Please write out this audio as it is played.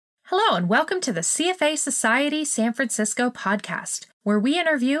Hello, and welcome to the CFA Society San Francisco podcast, where we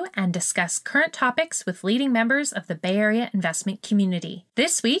interview and discuss current topics with leading members of the Bay Area investment community.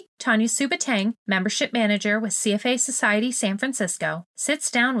 This week, Tanya Subatang, Membership Manager with CFA Society San Francisco,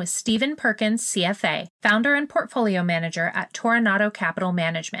 sits down with Stephen Perkins, CFA, Founder and Portfolio Manager at Toronado Capital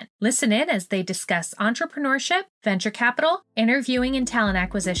Management. Listen in as they discuss entrepreneurship, venture capital, interviewing and talent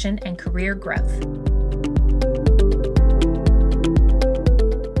acquisition, and career growth.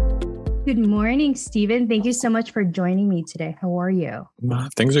 Good morning, Stephen. Thank you so much for joining me today. How are you?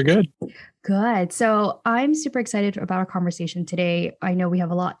 Things are good. Good. So I'm super excited about our conversation today. I know we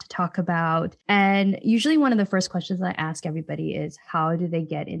have a lot to talk about. And usually one of the first questions I ask everybody is, how do they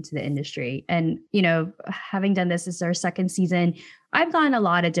get into the industry? And, having done this is our second season, I've gotten a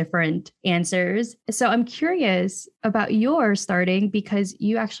lot of different answers. So I'm curious about your starting because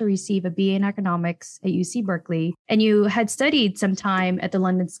you actually received a BA in economics at UC Berkeley, and you had studied some time at the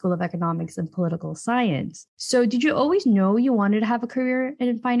London School of Economics and Political Science. So did you always know you wanted to have a career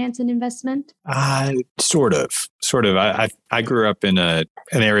in finance and investment? Sort of. I grew up in an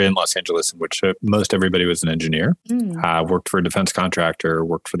area in Los Angeles in which most everybody was an engineer. Worked for a defense contractor,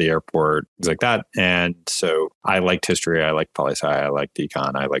 worked for the airport, things like that. And so I liked history. I liked poli-sci. I liked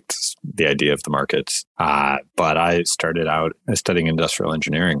econ. I liked the idea of the markets. But I started out studying industrial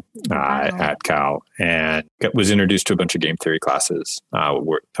engineering at Cal and was introduced to a bunch of game theory classes that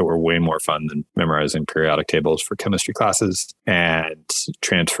were way more fun than memorizing periodic tables for chemistry classes, and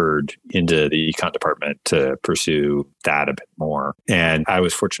transferred into the econ department to pursue that a bit more. And I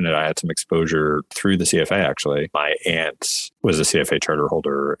was fortunate I had some exposure through the CFA, actually. My aunt was a CFA charter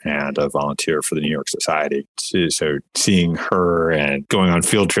holder and a volunteer for the New York Society. So seeing her and going on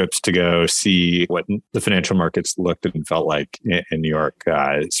field trips to go see what the financial markets looked and felt like in New York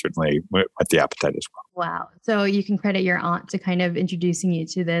certainly whet the appetite as well. Wow. So you can credit your aunt to kind of introducing you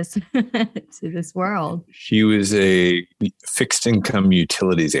to this to this world. She was a fixed income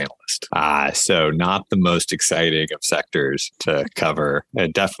utilities analyst. So not the most exciting of sectors to cover.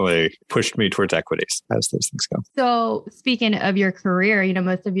 It definitely pushed me towards equities as those things go. So speaking of your career,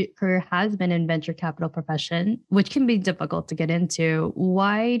 most of your career has been in venture capital profession, which can be difficult to get into.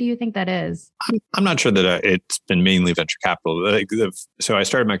 Why do you think that is? I'm not sure that it's been mainly venture capital. So I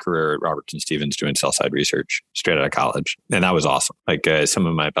started my career at Robertson Stephens doing sell-side research straight out of college. And that was awesome. Some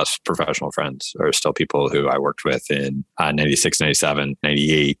of my best professional friends are still people who I worked with in 96, 97,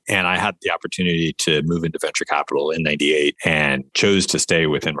 98. And I had the opportunity to move into venture capital in 98 and chose to stay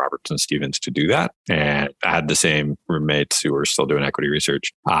within Robertson Stephens to do that. And I had the same roommates who were still doing equity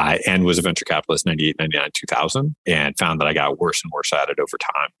research and was a venture capitalist 98, 99, 2000, and found that I got worse and worse at it over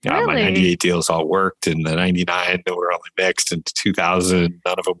time. Really? My 98 deals all worked. In the 99, they were only mixed. In 2000,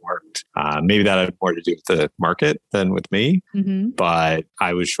 none of them worked. Maybe that had more to do with the market than with me. Mm-hmm. But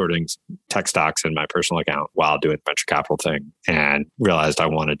I was shorting tech stocks in my personal account while doing the venture capital thing and realized I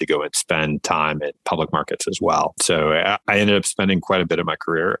wanted to go and spend time in public markets as well. So I ended up spending quite a bit of my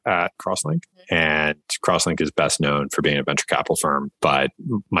career at Crosslink. And Crosslink is best known for being a venture capital firm. But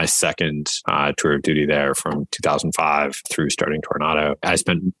my second tour of duty there from 2005 through starting Toronado, I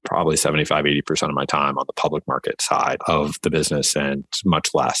spent probably 75, 80% of my time on the public market side of the business and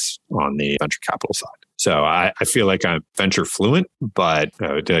much less on the venture capital side. So I feel like I'm venture fluent, but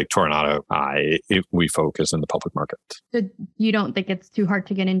like Toronado, we focus in the public market. So you don't think it's too hard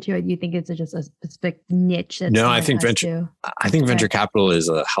to get into it? You think it's just a specific niche? No, I think venture capital is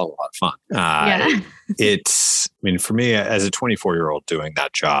a hell of a lot of fun. For me, as a 24-year-old doing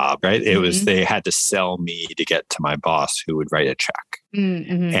that job, right? It was, they had to sell me to get to my boss who would write a check.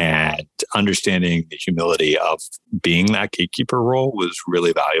 Mm-hmm. And understanding the humility of being that gatekeeper role was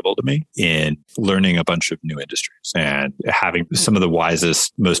really valuable to me in learning a bunch of new industries and having some of the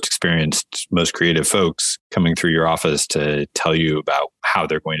wisest, most experienced, most creative folks coming through your office to tell you about how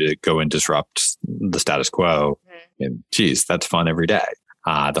they're going to go and disrupt the status quo. Mm-hmm. And geez, that's fun every day.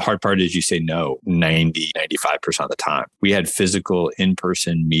 The hard part is you say no 90, 95% of the time. We had physical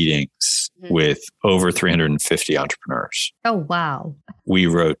in-person meetings with over 350 entrepreneurs. Oh, wow. We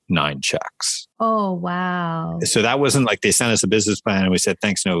wrote 9 checks. Oh, wow. So that wasn't like they sent us a business plan and we said,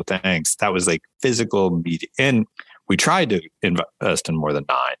 thanks, no thanks. That was like physical meeting. And we tried to invest in more than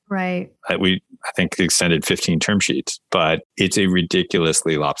 9. Right. I think extended 15 term sheets, but it's a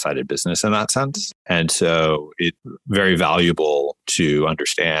ridiculously lopsided business in that sense. And so it's very valuable to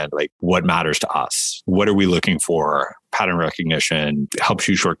understand like what matters to us. What are we looking for pattern recognition, helps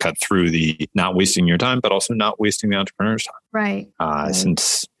you shortcut through the not wasting your time, but also not wasting the entrepreneur's time. Right.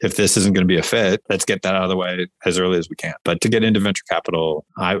 Since if this isn't going to be a fit, let's get that out of the way as early as we can. But to get into venture capital,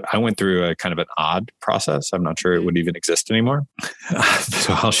 I went through a kind of an odd process. I'm not sure it would even exist anymore.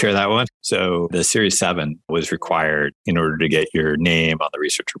 So I'll share that one. So the Series 7 was required in order to get your name on the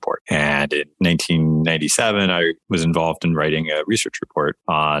research report. And in 1997, I was involved in writing a research report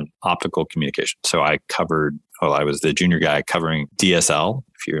on optical communication. So I was the junior guy covering DSL,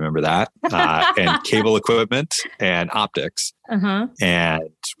 if you remember that, and cable equipment and optics. Uh-huh. And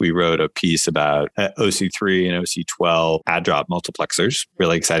we wrote a piece about OC3 and OC12 add drop multiplexers,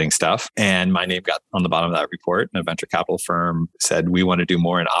 really exciting stuff. And my name got on the bottom of that report, and a venture capital firm said, we want to do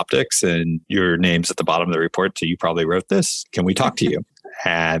more in optics, and your name's at the bottom of the report, so you probably wrote this. Can we talk to you?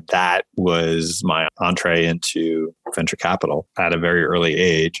 And that was my entree into venture capital at a very early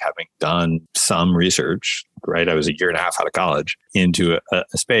age, having done some research, right? I was a year and a half out of college into a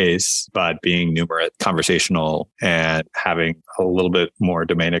space, but being numerate, conversational, and having a little bit more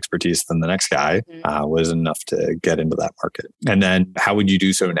domain expertise than the next guy was enough to get into that market. And then how would you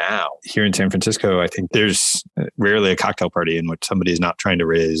do so now? Here in San Francisco, I think there's rarely a cocktail party in which somebody is not trying to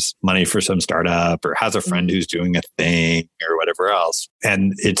raise money for some startup or has a friend who's doing a thing or whatever else.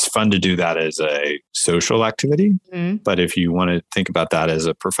 And it's fun to do that as a social activity. But if you want to think about that as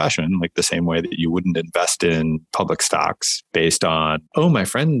a profession, like the same way that you wouldn't invest in public stocks based on, oh, my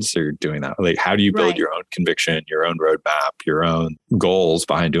friends are doing that. Like, how do you build your own conviction, your own roadmap, your own goals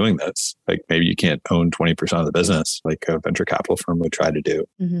behind doing this? Like, maybe you can't own 20% of the business like a venture capital firm would try to do.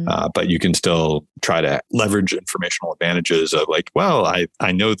 But you can still try to leverage informational advantages of like, well,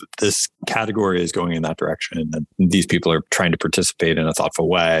 I know that this category is going in that direction and these people are trying to participate in a thoughtful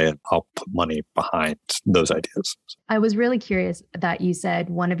way, and I'll put money behind those ideas. I was really curious that you said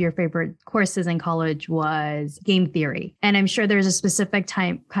one of your favorite courses in college was game theory. And I'm sure there's a specific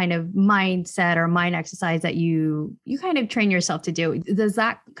kind of mindset or mind exercise that you kind of train yourself to do. Does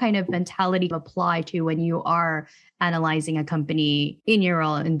that kind of mentality apply to when you are analyzing a company in your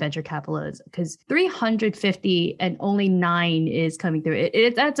role in venture capitalism? Because 350 and only 9 is coming through.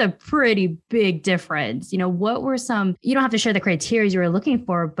 That's a pretty big difference. What were some, you don't have to share the criteria you were looking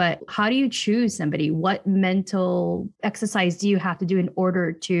for, but how do you choose somebody? What mental exercise do you have to do in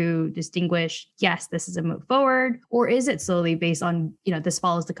order to distinguish, yes, this is a move forward? Or is it solely based on, this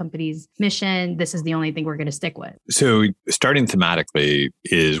follows the company's mission, this is the only thing we're going to stick with? So starting thematically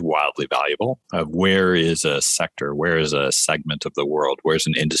is wildly valuable. Where is a sector? Where is a segment of the world? Where's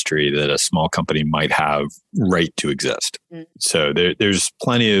an industry that a small company might have right to exist? So there's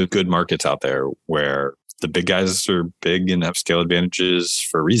plenty of good markets out there where the big guys are big and have scale advantages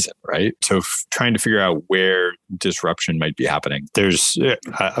for a reason, right? So trying to figure out where disruption might be happening. There's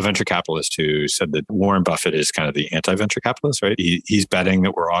a venture capitalist who said that Warren Buffett is kind of the anti-venture capitalist, right? He's betting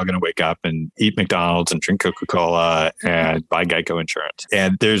that we're all going to wake up and eat McDonald's and drink Coca-Cola and buy Geico insurance.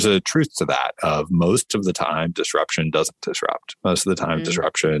 And there's a truth to that of most of the time, disruption doesn't disrupt. Most of the time,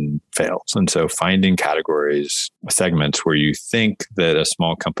 disruption fails. And so finding categories, segments where you think that a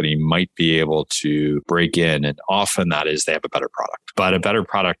small company might be able to break in, and often that is they have a better product. But a better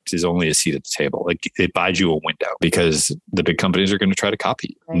product is only a seat at the table. Like, it buys you a window because the big companies are going to try to copy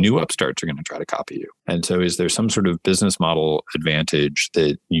you. Right. New upstarts are going to try to copy you. And so is there some sort of business model advantage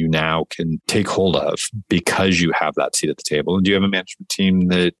that you now can take hold of because you have that seat at the table? And do you have a management team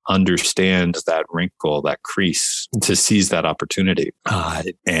that understands that wrinkle, that crease, to seize that opportunity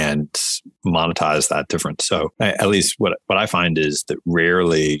and monetize that difference? So at least what I find is that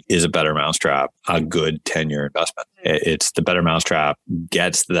rarely is a better mousetrap a good 10-year investment. It's the better mousetrap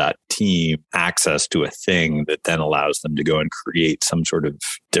gets that team access to a thing that then allows them to go and create some sort of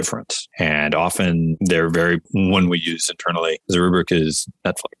difference. And often one we use internally as a rubric is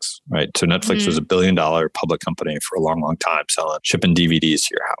Netflix, right? So Netflix was $1 billion public company for a long, long time, shipping DVDs to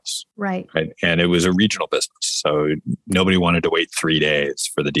your house. Right. And it was a regional business. So nobody wanted to wait 3 days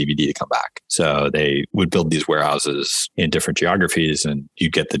for the DVD to come back. So they would build these warehouses in different geographies, and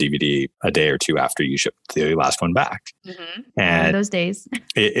you'd get the DVD a day or two after you shipped the last one back. And those days.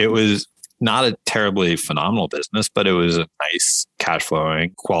 It was not a terribly phenomenal business, but it was a nice cash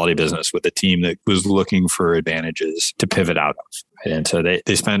flowing quality business with a team that was looking for advantages to pivot out of. And so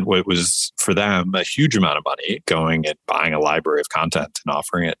they spent what was for them a huge amount of money going and buying a library of content and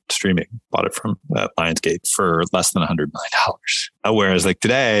offering it streaming. Bought it from Lionsgate for less than $100 million. Whereas like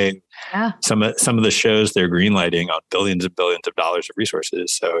today, Yeah. Some of the shows they're greenlighting on billions and billions of dollars of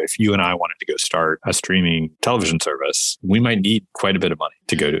resources. So if you and I wanted to go start a streaming television service, we might need quite a bit of money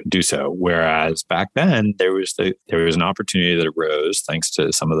to go to do so. Whereas back then there was an opportunity that arose thanks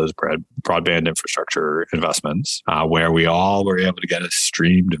to some of those broadband infrastructure investments, where we all were able to get a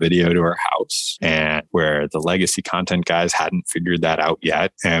streamed video to our house, and where the legacy content guys hadn't figured that out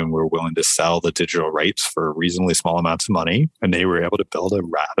yet and were willing to sell the digital rights for reasonably small amounts of money. And they were able to build a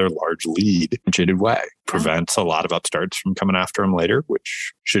rather large lead in a jaded way. Prevents a lot of upstarts from coming after them later,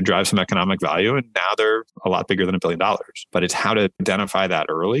 which should drive some economic value. And now they're a lot bigger than $1 billion. But it's how to identify that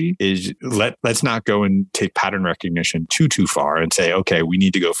early is let's not go and take pattern recognition too far and say, okay, we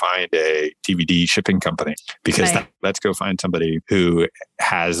need to go find a DVD shipping company, because let's go find somebody who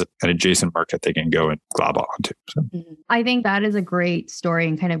has an adjacent market they can go and glob onto. So. I think that is a great story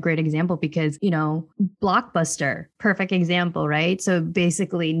and kind of great example because, Blockbuster, perfect example, right? So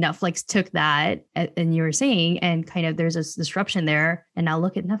basically Netflix took that and you were saying, and kind of there's a disruption there. And now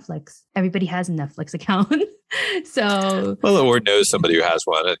look at Netflix. Everybody has a Netflix account. So, or knows somebody who has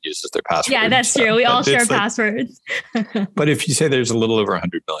one and uses their password. Yeah, that's true. We all share passwords. But if you say there's a little over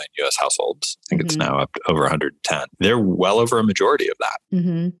 100 million US households, I think it's now up to over 110. They're well over a majority of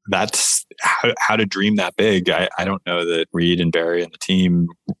that. That's how to dream that big. I don't know that Reed and Barry and the team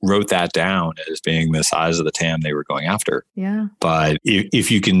wrote that down as being the size of the TAM they were going after. Yeah. But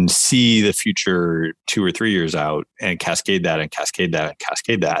if you can see the future 2 or 3 years out and cascade that and cascade that and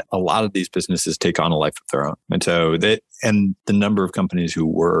cascade that, a lot of these businesses take on a life of their own. And so and the number of companies who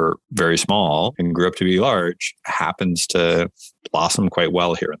were very small and grew up to be large happens to blossom quite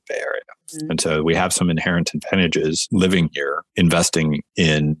well here in the Bay Area. And so we have some inherent advantages living here, investing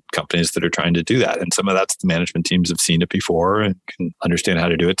in companies that are trying to do that. And some of that's the management teams have seen it before and can understand how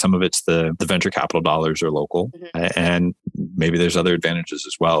to do it. Some of it's the venture capital dollars are local, and maybe there's other advantages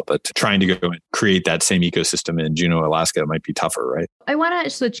as well. But trying to go and create that same ecosystem in Juneau, Alaska might be tougher, right? I want to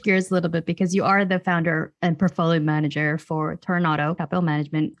switch gears a little bit because you are the founder and portfolio manager for Toronado Capital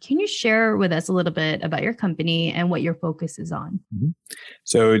Management. Can you share with us a little bit about your company and what your focus is on?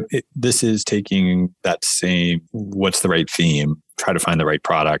 So this is taking that same, what's the right theme, try to find the right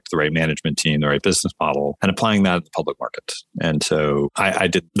product, the right management team, the right business model, and applying that to the public markets. And so I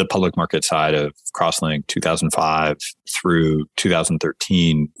did the public market side of Crosslink 2005 through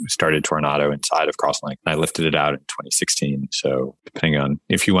 2013, started Toronado inside of Crosslink. And I lifted it out in 2016. So depending on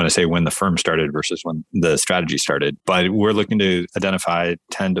if you want to say when the firm started versus when the strategy started, but we're looking to identify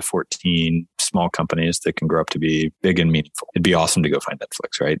 10 to 14 small companies that can grow up to be big and meaningful. It'd be awesome to go find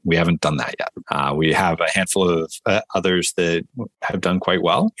Netflix, right? We haven't done that yet. We have a handful of others that have done quite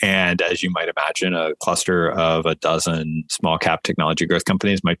well. And as you might imagine, a cluster of a dozen small cap technology growth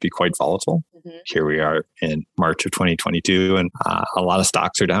companies might be quite volatile. Here we are in March of 2022, and a lot of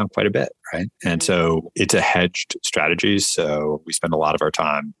stocks are down quite a bit, right? And so it's a hedged strategy. So we spend a lot of our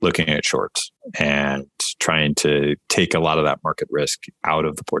time looking at shorts and trying to take a lot of that market risk out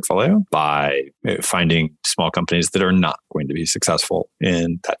of the portfolio by finding small companies that are not going to be successful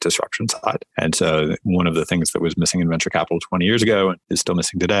in that disruption side. And so one of the things that was missing in venture capital 20 years ago and is still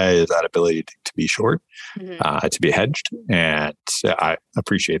missing today is that ability to be short, to be hedged. And I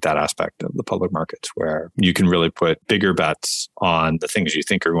appreciate that aspect of the public markets where you can really put bigger bets on the things you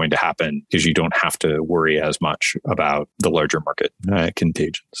think are going to happen because you don't have to worry as much about the larger market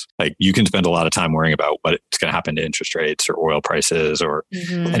contagions. Like you can spend a lot of time worrying about what's going to happen to interest rates or oil prices or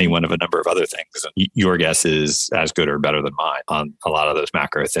any one of a number of other things. Your guess is as good or better than mine on a lot of those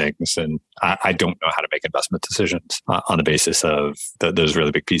macro things. And I don't know how to make investment decisions on the basis of those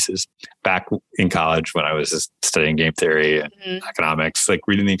really big pieces. Back in college, when I was studying game theory and economics, like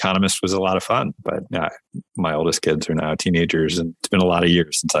reading The Economist was a lot of fun. But my oldest kids are now teenagers, and it's been a lot of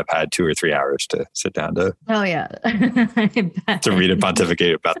years since I've had 2 or 3 hours to sit down to to read and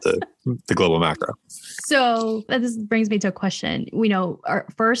pontificate about the global macro. So this brings me to a question.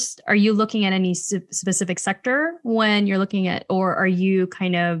 First, are you looking at any specific sector when you're looking at, or are you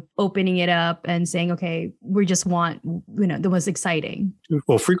kind of opening it up and saying, okay, we just want, the most exciting?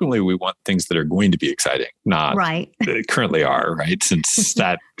 Well, frequently we want things that are going to be exciting, not that currently are, right? Since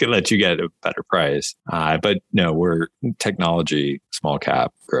that could let you get a better price. But no, we're technology, small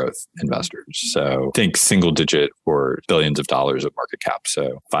cap growth investors. So think single digit or billions of dollars of market cap.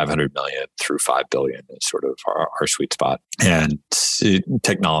 So 500 million through 5 billion is sort of our sweet spot. And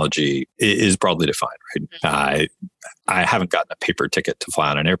technology is broadly defined, right? I haven't gotten a paper ticket to fly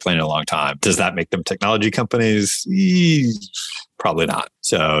on an airplane in a long time. Does that make them technology companies? Probably not.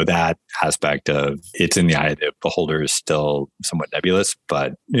 So that aspect of it's in the eye of the beholder is still somewhat nebulous,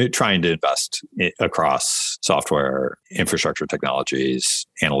 but trying to invest across software, infrastructure technologies,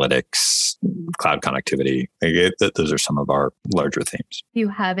 analytics, cloud connectivity. Those are some of our larger themes. Do you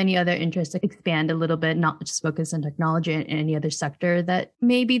have any other interest to expand a little bit, not just focus on technology and any other sector that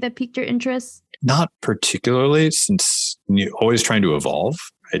piqued your interest? Not particularly, since you're always trying to evolve.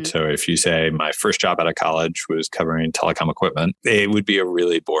 Right? So if you say my first job out of college was covering telecom equipment, it would be a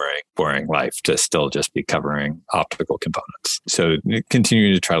really boring life to still just be covering optical components. So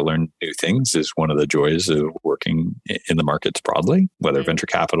continuing to try to learn new things is one of the joys of working in the markets broadly, whether venture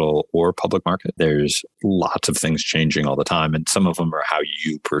capital or public market. There's lots of things changing all the time. And some of them are how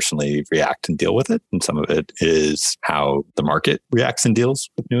you personally react and deal with it. And some of it is how the market reacts and deals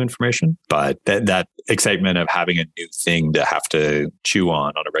with new information. But that excitement of having a new thing to have to chew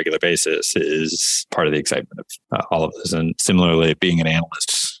on a regular basis is part of the excitement of all of this. And similarly, being an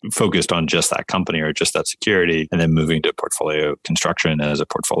analyst focused on just that company or just that security, and then moving to portfolio construction as a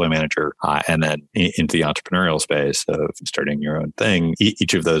portfolio manager, and then into the entrepreneurial space of starting your own thing,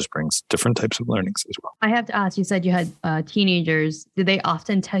 each of those brings different types of learnings as well. I have to ask, you said you had teenagers. Do they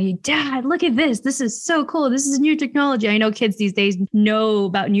often tell you, Dad, look at this. This is so cool. This is new technology. I know kids these days know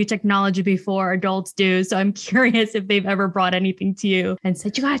about new technology before adults do. So I'm curious if they've ever brought anything to you and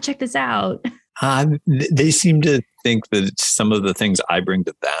said, you got to check this out. They seem to think that some of the things I bring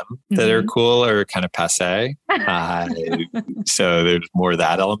to them that are cool are kind of passé. So there's more of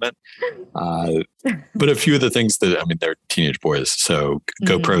that element. But a few of the things they're teenage boys, so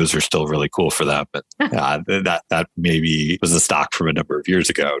GoPros are still really cool for them. But that maybe was the stock from a number of years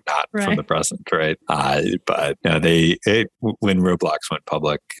ago, not from the present, right? But when Roblox went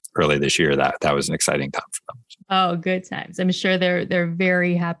public early this year, that was an exciting time for them. Oh, good times. I'm sure they're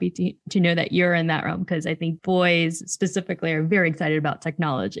very happy to know that you're in that realm, because I think boys specifically are very excited about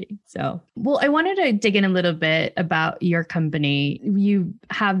technology. So, well, I wanted to dig in a little bit about your company. You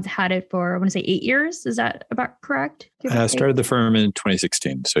have had it for, I want to say 8 years. Is that about correct? I started the firm in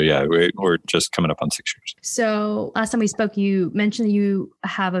 2016. So yeah, we're just coming up on 6 years. So last time we spoke, you mentioned you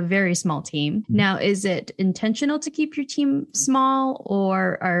have a very small team. Now, is it intentional to keep your team small,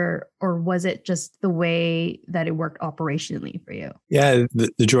 or was it just the way that it worked operationally for you? Yeah,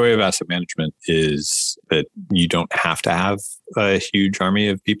 the joy of asset management is that you don't have to have a huge army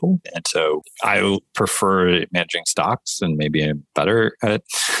of people. And so I prefer managing stocks, and maybe I'm better at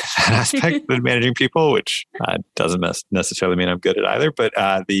that aspect than managing people, which doesn't necessarily mean I'm good at either. But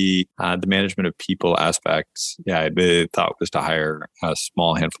the management of people aspects, the thought was to hire a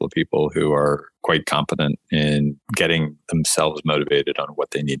small handful of people who are quite competent in getting themselves motivated on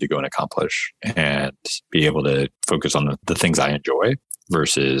what they need to go and accomplish, and be able to focus on the things I enjoy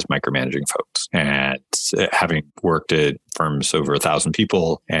versus micromanaging folks. And having worked at firms over 1,000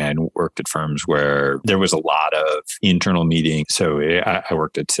 people and worked at firms where there was a lot of internal meetings. So I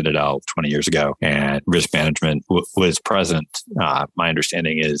worked at Citadel 20 years ago, and risk management was present. My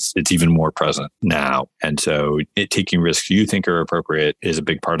understanding is it's even more present now. And so taking risks you think are appropriate is a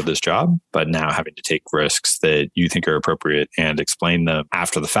big part of this job, but now having to take risks that you think are appropriate and explain them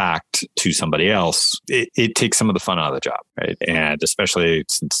after the fact to somebody else, it takes some of the fun out of the job, right? And especially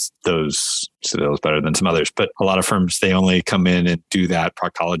since Citadel's better than some others, but a lot of firms, they only come in and do that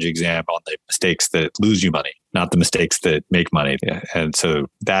proctology exam on the mistakes that lose you money, not the mistakes that make money. And so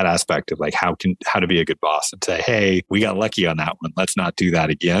that aspect of how to be a good boss and say, hey, we got lucky on that one, let's not do that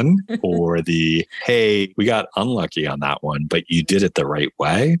again. Or hey, we got unlucky on that one, but you did it the right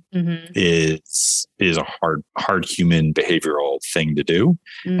way, is a hard human behavioral thing to do,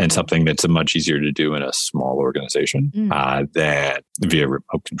 and something that's much easier to do in a small organization than via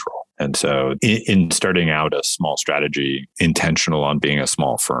remote control. And so in starting out a small strategy, intentional on being a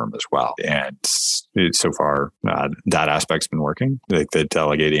small firm as well. And so far, that aspect's been working, like the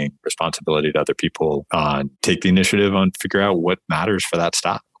delegating responsibility to other people on take the initiative on figure out what matters for that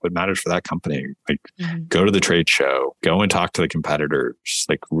stock. What matters for that company, go to the trade show, go and talk to the competitors,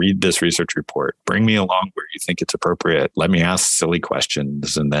 read this research report, bring me along where you think it's appropriate. Let me ask silly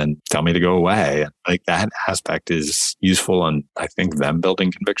questions and then tell me to go away. And that aspect is useful on, I think, them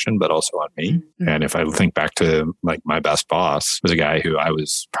building conviction, but also on me. And if I think back to my best boss was a guy who I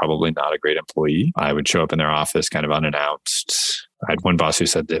was probably not a great employee. I would show up in their office kind of unannounced. I had one boss who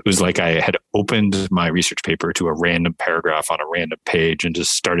said that it was like I had opened my research paper to a random paragraph on a random page and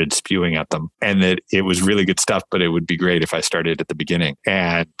just started spewing at them. And that it was really good stuff, but it would be great if I started at the beginning.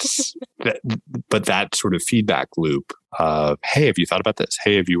 And but that sort of feedback loop of, hey, have you thought about this?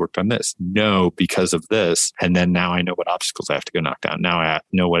 Hey, have you worked on this? No, because of this. And then now I know what obstacles I have to go knock down. Now I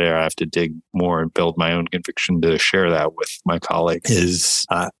know what area I have to dig more and build my own conviction to share that with my colleagues is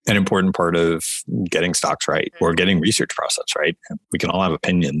an important part of getting stocks right or getting research process right. We can all have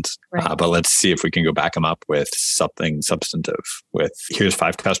opinions, right. But let's see if we can go back them up with something substantive. With here's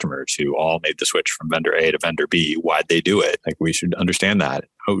 5 customers who all made the switch from vendor A to vendor B. Why'd they do it? Like we should understand that.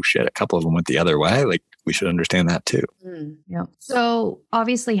 Oh shit, a couple of them went the other way. Like we should understand that too. Yeah. So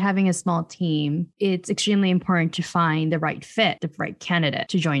obviously having a small team, it's extremely important to find the right fit, the right candidate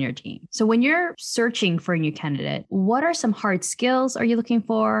to join your team. So when you're searching for a new candidate, what are some hard skills are you looking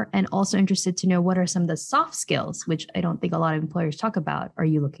for? And also interested to know what are some of the soft skills, which I don't think a lot of employers talk about, are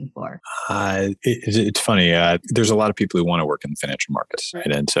you looking for? It's funny. There's a lot of people who want to work in the financial markets. Right?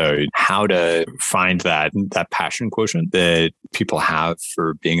 And so how to find that passion quotient that people have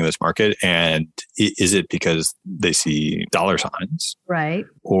for being in this market, and is it because they see dollar signs? Right.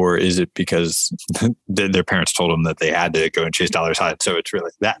 Or is it because their parents told them that they had to go and chase dollar signs? So it's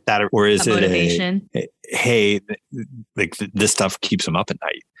really that or is it motivation? Hey, like this stuff keeps them up at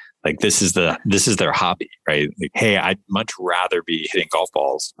night. Like this is their hobby, right? Like, hey, I'd much rather be hitting golf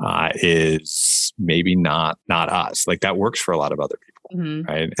balls. Is maybe not us. Like that works for a lot of other people,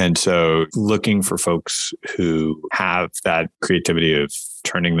 right? And so looking for folks who have that creativity of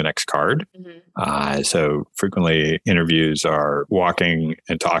turning the next card. So frequently interviews are walking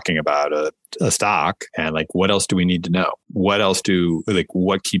and talking about a stock and like, what else do we need to know?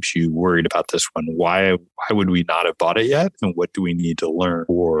 What keeps you worried about this one? Why would we not have bought it yet? And what do we need to learn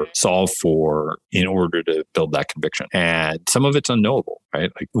or solve for in order to build that conviction? And some of it's unknowable, right?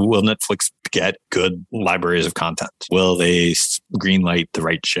 Like, will Netflix get good libraries of content? Will they greenlight the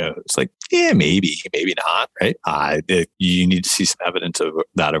right shows? Like, yeah, maybe not, right? You need to see some evidence of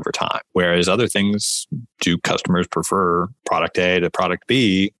that over time. Whereas other things, do customers prefer product A to product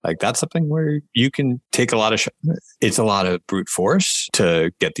B? Like that's something where you can take it's a lot of brute force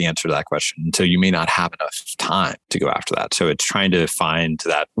to get the answer to that question. So you may not have enough time to go after that. So it's trying to find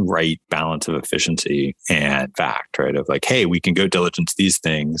that right balance of efficiency and fact, right? Of like, hey, we can go diligence these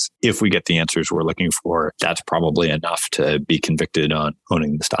things. If we get the answers we're looking for, that's probably enough to be convicted on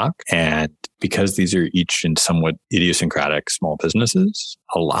owning the stock. And because these are each in somewhat idiosyncratic small businesses,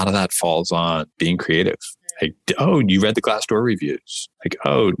 a lot of that falls on being creative. Like, oh, you read the Glassdoor reviews. Like,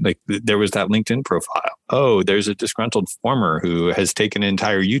 oh, like there was that LinkedIn profile. Oh, there's a disgruntled former who has taken an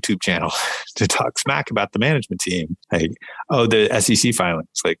entire YouTube channel to talk smack about the management team. Like, oh, the SEC filings.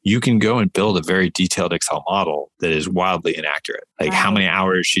 Like, you can go and build a very detailed Excel model that is wildly inaccurate. Like, how many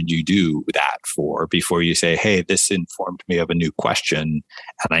hours should you do that for before you say, hey, this informed me of a new question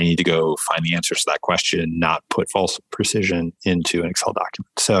and I need to go find the answers to that question, not put false precision into an Excel document.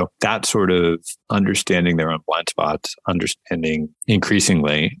 So that sort of understanding their own blind spots, understanding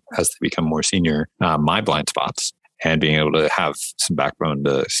increasingly as they become more senior, my blind spots, and being able to have some backbone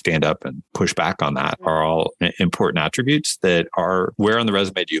to stand up and push back on that are all important attributes that are, where on the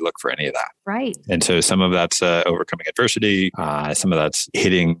resume do you look for any of that? Right. And so some of that's overcoming adversity. Some of that's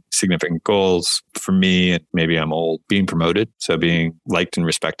hitting significant goals. For me, and maybe I'm old, being promoted. So being liked and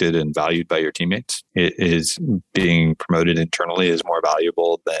respected and valued by your teammates. It is being promoted internally is more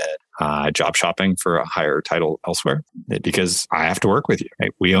valuable than job shopping for a higher title elsewhere, because I have to work with you.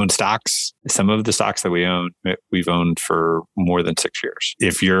 Right? We own stocks. Some of the stocks that we own, we've owned for more than 6 years.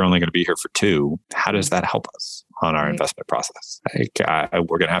 If you're only going to be here for 2, how does that help us on our investment process? Like,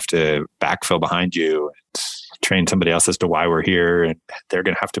 we're going to have to backfill behind you and train somebody else as to why we're here, and they're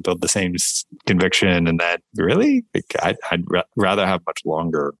going to have to build the same conviction. And that really, like, I'd rather have much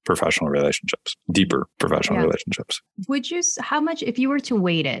longer professional relationships, deeper professional relationships. How much, if you were to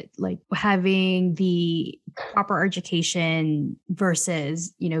weight it, like having the proper education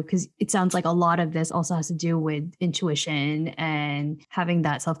versus, because it sounds like a lot of this also has to do with intuition and having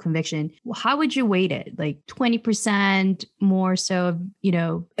that self-conviction. How would you weight it? Like 20% more so of,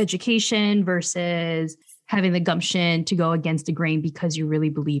 education versus having the gumption to go against the grain because you really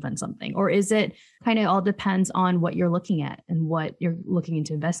believe in something? Or is it kind of all depends on what you're looking at and what you're looking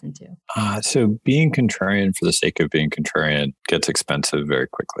to invest into? So being contrarian for the sake of being contrarian gets expensive very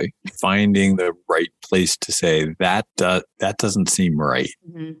quickly. Finding the right place to say that doesn't seem right.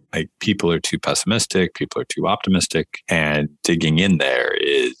 Mm-hmm. Like people are too pessimistic, people are too optimistic, and digging in there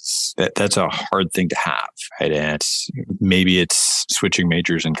that's a hard thing to have. Right? And maybe it's switching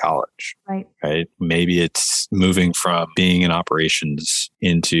majors in college. Right? Maybe it's moving from being in operations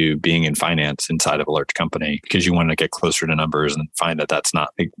into being in finance inside of a large company because you want to get closer to numbers and find that that's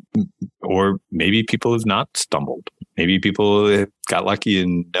not, or maybe people have not stumbled. Maybe people got lucky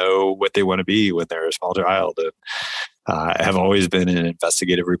and know what they want to be when they're a small child. have always been an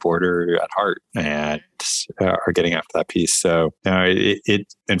investigative reporter at heart and are getting after that piece. So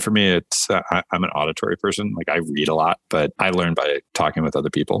and for me, it's I'm an auditory person. Like I read a lot, but I learn by talking with other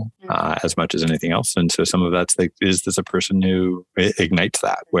people as much as anything else. And so some of that's like, is this a person who ignites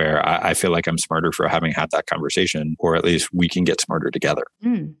that, where I feel like I'm smarter for having had that conversation, or at least we can get smarter together.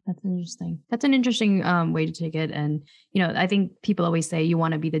 That's interesting. That's an interesting way to take it. And, I think people always say you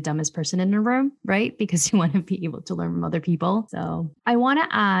want to be the dumbest person in a room, right? Because you want to be able to learn from other people. So I want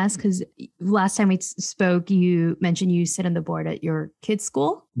to ask, because last time we spoke, you mentioned you sit on the board at your kids'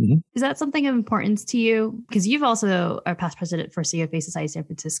 school. Mm-hmm. Is that something of importance to you? Because you've also are past president for CFA Society San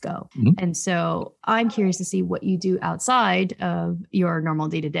Francisco. Mm-hmm. And so I'm curious to see what you do outside of your normal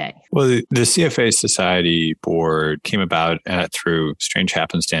day-to-day. Well, the CFA Society board came about through strange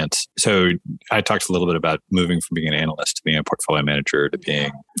happenstance. So I talked a little bit about moving from being an analyst to being a portfolio manager to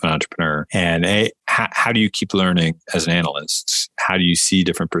being an entrepreneur. And how do you keep learning as an analyst? How do you see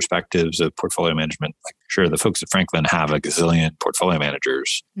different perspectives of portfolio management? Like, sure, the folks at Franklin have a gazillion portfolio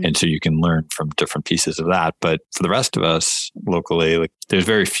managers. Mm-hmm. And so you can learn from different pieces of that. But for the rest of us locally, like there's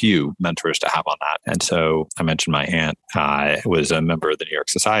very few mentors to have on that. And so I mentioned my aunt was a member of the New York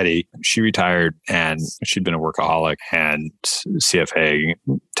Society. She retired and she'd been a workaholic and CFA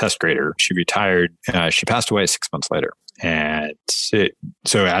test grader. She retired. She passed away 6 months later. And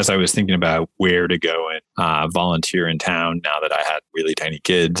so as I was thinking about where to go and volunteer in town now that I had really tiny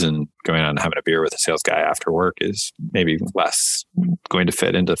kids, and going out and having a beer with a sales guy after work is maybe less going to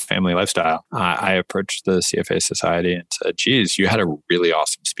fit into family lifestyle, I approached the CFA Society and said, geez, you had a really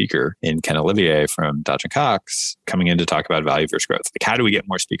awesome speaker in Ken Olivier from Dodge & Cox coming in to talk about value versus growth. Like, how do we get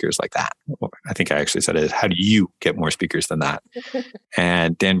more speakers like that? Well, I think I actually said it, how do you get more speakers than that?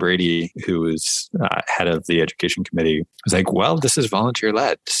 And Dan Brady, who was head of the education committee, was like, well, this is volunteer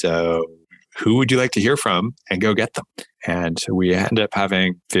led. So who would you like to hear from, and go get them? And so we ended up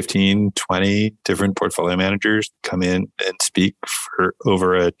having 15, 20 different portfolio managers come in and speak for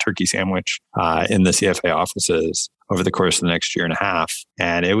over a turkey sandwich in the CFA offices over the course of the next year and a half.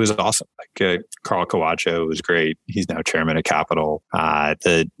 And it was awesome. Like Carl Kawacho was great. He's now chairman of Capital.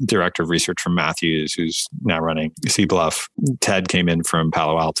 The director of research from Matthews, who's now running C Bluff. Ted came in from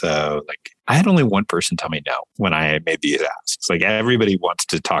Palo Alto. Like, I had only one person tell me no when I made these asks. Like, everybody wants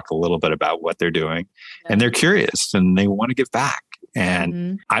to talk a little bit about what they're doing, and they're curious and they want to give back.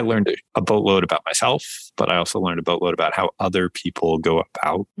 And I learned a boatload about myself, but I also learned a boatload about how other people go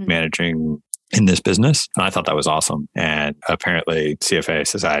about managing in this business. And I thought that was awesome. And apparently CFA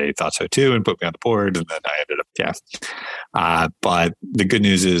Society thought so too and put me on the board. And then I ended up, but the good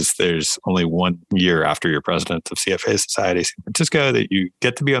news is there's only 1 year after you're president of CFA Society San Francisco that you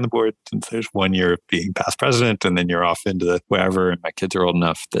get to be on the board, since there's 1 year of being past president, and then you're off into the wherever. And my kids are old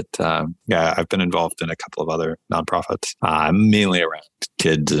enough that, I've been involved in a couple of other nonprofits, mainly around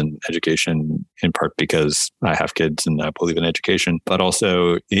kids and education, in part because I have kids and I believe in education, but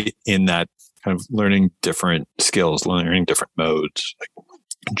also in that kind of learning different skills, learning different modes. Like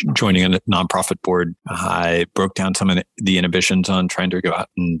joining a nonprofit board, I broke down some of the inhibitions on trying to go out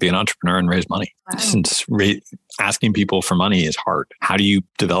and be an entrepreneur and raise money. Wow. Since asking people for money is hard. How do you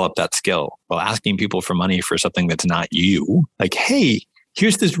develop that skill? Well, asking people for money for something that's not you, like, hey,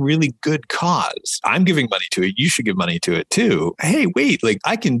 here's this really good cause. I'm giving money to it. You should give money to it too. Hey, wait, like,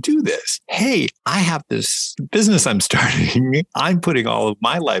 I can do this. Hey, I have this business I'm starting. I'm putting all of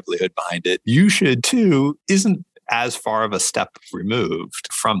my livelihood behind it. You should too. Isn't as far of a step removed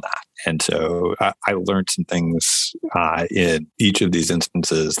from that. And so I learned some things in each of these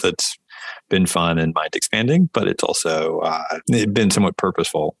instances that's been fun and mind expanding, but it's also been somewhat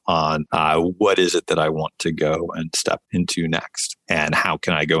purposeful on what is it that I want to go and step into next, and how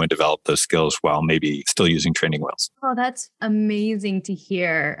can I go and develop those skills while maybe still using training wheels. Oh, that's amazing to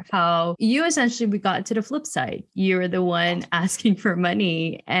hear how you essentially got to the flip side. You're the one asking for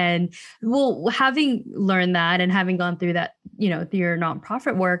money. And well, having learned that and having gone through that, through your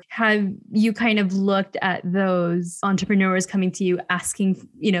nonprofit work, have you kind of looked at those entrepreneurs coming to you asking,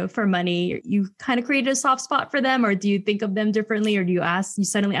 for money? You kind of created a soft spot for them, or do you think of them differently, or do you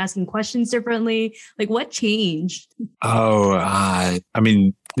suddenly asking questions differently? Like, what changed?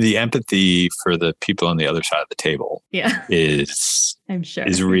 The empathy for the people on the other side of the table is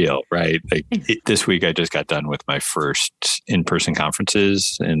real, right? Like this week, I just got done with my first in-person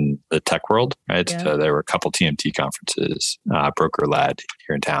conferences in the tech world, right? Yeah. So there were a couple TMT conferences, broker-led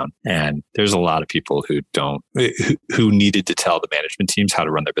here in town. And there's a lot of people who needed to tell the management teams how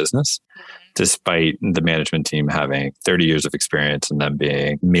to run their business, despite the management team having 30 years of experience and them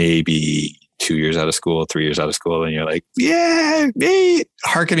being maybe 2 years out of school, 3 years out of school, and you're like, yeah, me.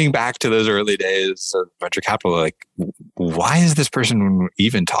 Harkening back to those early days of venture capital, like, why is this person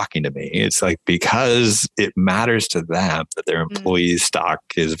even talking to me? It's like, because it matters to them that their employees' stock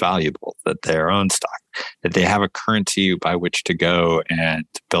is valuable, that their own stock, that they have a currency by which to go and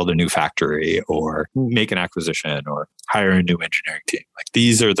build a new factory or make an acquisition or hire a new engineering team. Like,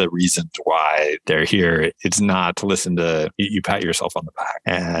 these are the reasons why they're here. It's not to listen to you pat yourself on the back.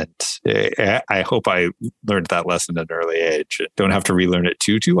 And I hope I learned that lesson at an early age. Don't have to relearn it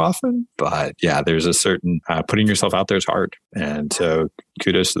too often. But yeah, there's a certain putting yourself out there is hard. And so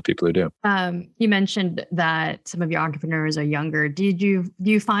kudos to the people who do. You mentioned that some of your entrepreneurs are younger. Do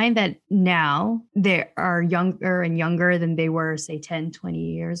you find that now they are younger and younger than they were, say, 10, 20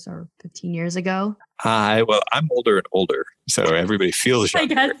 years or 15 years ago? Well, I'm older and older, so everybody feels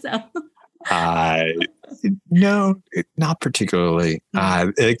younger. I guess so. No, not particularly.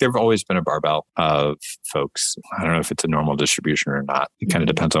 There've always been a barbell of folks. I don't know if it's a normal distribution or not. It kind of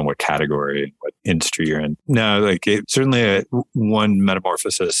depends on what category, what industry you're in. No, certainly one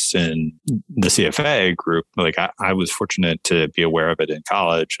metamorphosis in the CFA group. Like I was fortunate to be aware of it in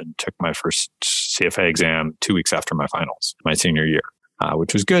college and took my first CFA exam 2 weeks after my finals, my senior year.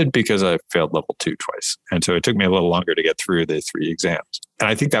 Which was good because I failed level 2 twice. And so it took me a little longer to get through the 3 exams. And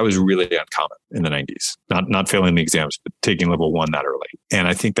I think that was really uncommon in the 90s, not failing the exams, but taking level 1 that early. And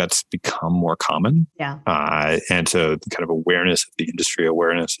I think that's become more common. Yeah. And so the kind of awareness of the industry,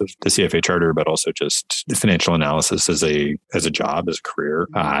 awareness of the CFA charter, but also just the financial analysis as a job, as a career,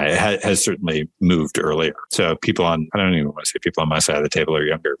 has certainly moved earlier. So people I don't even want to say people on my side of the table are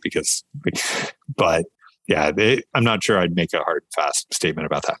younger but yeah, I'm not sure I'd make a hard and fast statement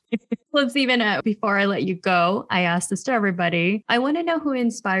about that. Well, Stephen, before I let you go, I asked this to everybody. I want to know who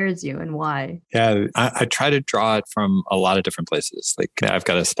inspires you and why. Yeah, I try to draw it from a lot of different places. Like I've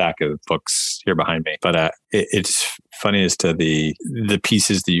got a stack of books here behind me, but it's funny as to the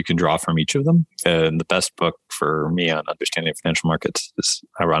pieces that you can draw from each of them. And the best book for me on understanding financial markets is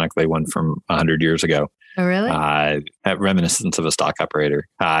ironically one from 100 years ago. Oh, really? At Reminiscence of a Stock Operator.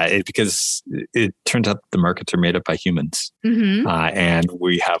 Because it turns out the markets are made up by humans. Mm-hmm. And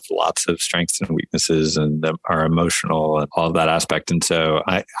we have lots of strengths and weaknesses and are emotional and all of that aspect. And so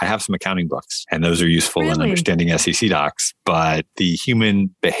I have some accounting books, and those are useful in understanding SEC docs. But the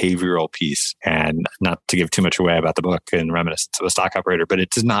human behavioral piece, and not to give too much away about the book in Reminiscence of a Stock Operator, but it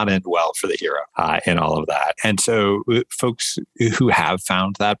does not end well for the hero in all of that. And so folks who have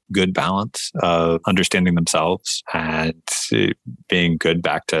found that good balance of understanding themselves and being good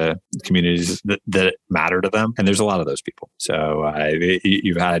back to communities that matter to them. And there's a lot of those people. So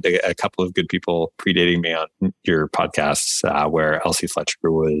you've had a couple of good people predating me on your podcasts where Elsie Fletcher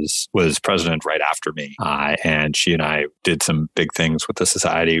was president right after me. And she and I did some big things with the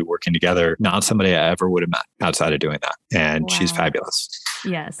society working together. Not somebody I ever would have met outside of doing that. And she's fabulous.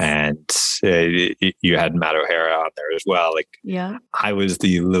 Yes. And you had Matt O'Hara on there as well. Like, yeah, I was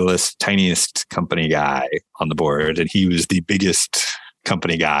the littlest, tiniest company guy on the board, and he was the biggest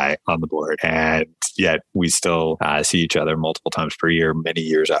company guy on the board. And yet we still see each other multiple times per year, many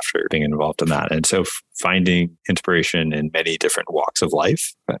years after being involved in that. And so finding inspiration in many different walks of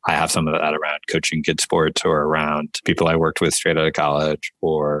life. I have some of that around coaching kids sports or around people I worked with straight out of college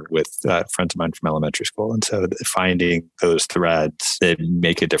or with friends of mine from elementary school. And so finding those threads that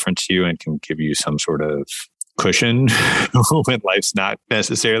make a difference to you and can give you some sort of cushion when life's not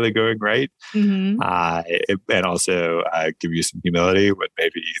necessarily going right. Mm-hmm. And also give you some humility when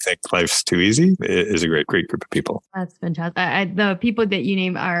maybe you think life's too easy is a great group of people. That's fantastic. The people that you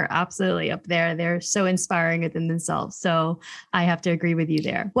name are absolutely up there. They're so inspiring within themselves. So I have to agree with you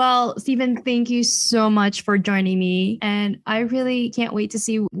there. Well, Stephen, thank you so much for joining me. And I really can't wait to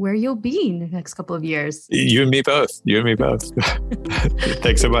see where you'll be in the next couple of years. You and me both.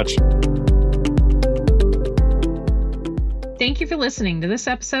 Thanks so much. Thank you for listening to this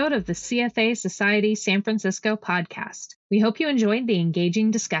episode of the CFA Society San Francisco podcast. We hope you enjoyed the engaging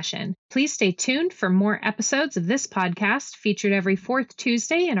discussion. Please stay tuned for more episodes of this podcast featured every fourth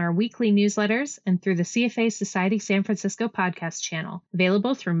Tuesday in our weekly newsletters and through the CFA Society San Francisco podcast channel,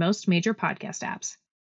 available through most major podcast apps.